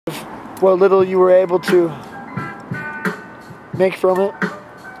what little you were able to make from it,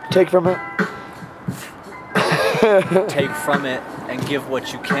 take from it. Take from it and give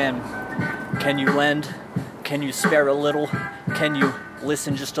what you can. Can you lend? Can you spare a little? Can you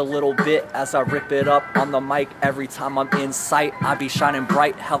listen just a little bit as I rip it up on the mic? Every time I'm in sight, I be shining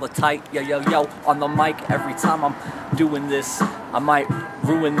bright, hella tight. Yo, yo, yo, on the mic. Every time I'm doing this, I might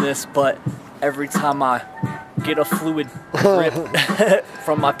ruin this, but every time I get a fluid drip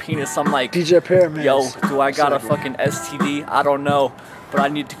from my penis, I'm like, DJ Pyramid. Yo, do I got a fucking STD? I don't know, but I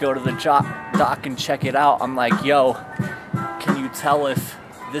need to go to the doc and check it out. I'm like, yo, can you tell if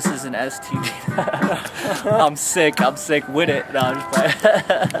this is an STD? I'm sick with it. No, I'm just playing.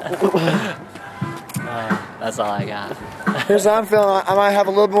 That's all I got. Here's how I'm feeling. I might have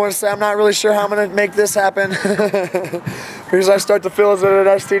a little more to say. I'm not really sure how I'm going to make this happen. Here's how I start to feel is it an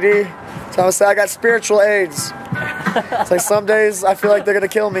STD. So I'm going to say I got spiritual AIDS. It's like some days I feel like they're going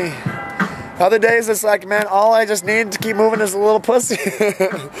to kill me. Other days it's like, man, all I just need to keep moving is a little pussy.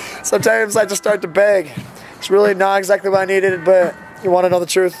 Sometimes I just start to beg. It's really not exactly what I needed, but you want to know the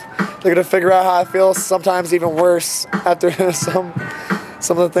truth. They're going to figure out how I feel, sometimes even worse after some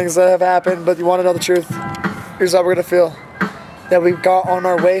of the things that have happened, but you want to know the truth. Here's how we're going to feel. That we got on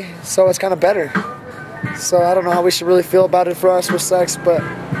our way, so it's kind of better. So I don't know how we should really feel about it for us for sex, but...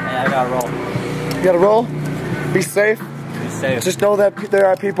 Hey, I gotta roll. You gotta roll? Be safe. Be safe. Just know that there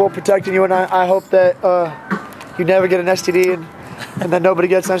are people protecting you, and I hope that you never get an STD, and that nobody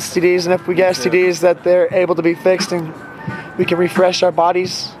gets STDs, and if we get STDs, that they're able to be fixed, and we can refresh our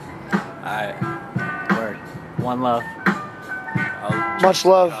bodies. Alright. Word. One love. Much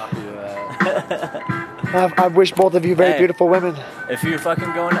love. I wish both of you very beautiful women. If you're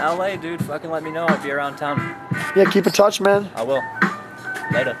fucking going to LA, dude, fucking let me know. I'll be around town. Yeah, keep in touch, man. I will.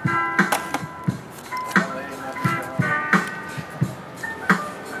 Later.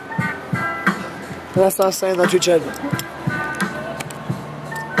 That's not saying that, too, Chad.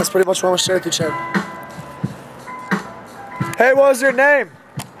 That's pretty much what I want to share with you, Chad. Hey, what was your name?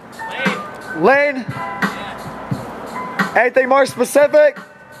 Lane. Lane? Yeah. Anything more specific?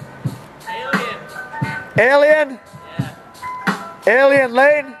 Alien. Alien? Yeah. Alien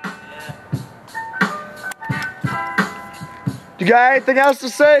Lane? Yeah. You got anything else to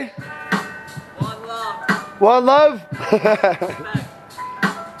say? One love. One love? Respect.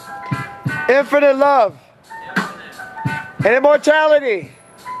 Infinite love. Infinite. And immortality.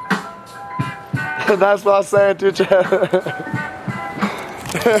 That's what I'm saying too, Chad.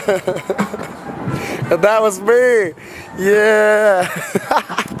 And that was me. Yeah.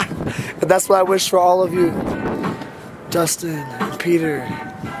 And that's what I wish for all of you. Justin and Peter.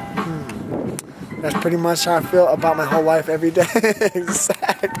 That's pretty much how I feel about my whole life every day.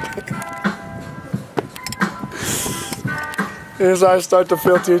 Exactly. Here's how I start to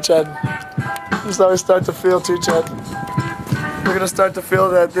feel too, Chad. Here's how I start to feel too, Chad. We're gonna start to feel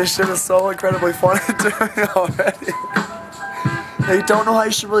that this shit is so incredibly fun to do already. Now you don't know how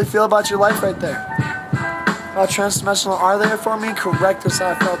you should really feel about your life right there. How transdimensional are they for me? Correct, that's how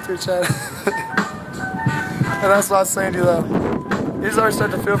I felt too, Chad. And that's what I was saying to you though. Here's how I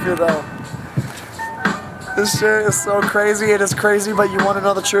start to feel for you though. This shit is so crazy, it is crazy, but you want to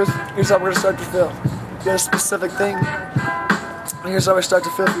know the truth? Here's how we're gonna start to feel. You got a specific thing. And here's how I start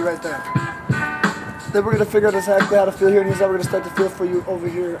to feel for you right there. Then we're going to figure out exactly how to feel here, and here's how we're going to start to feel for you over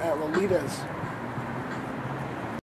here at Lolita's.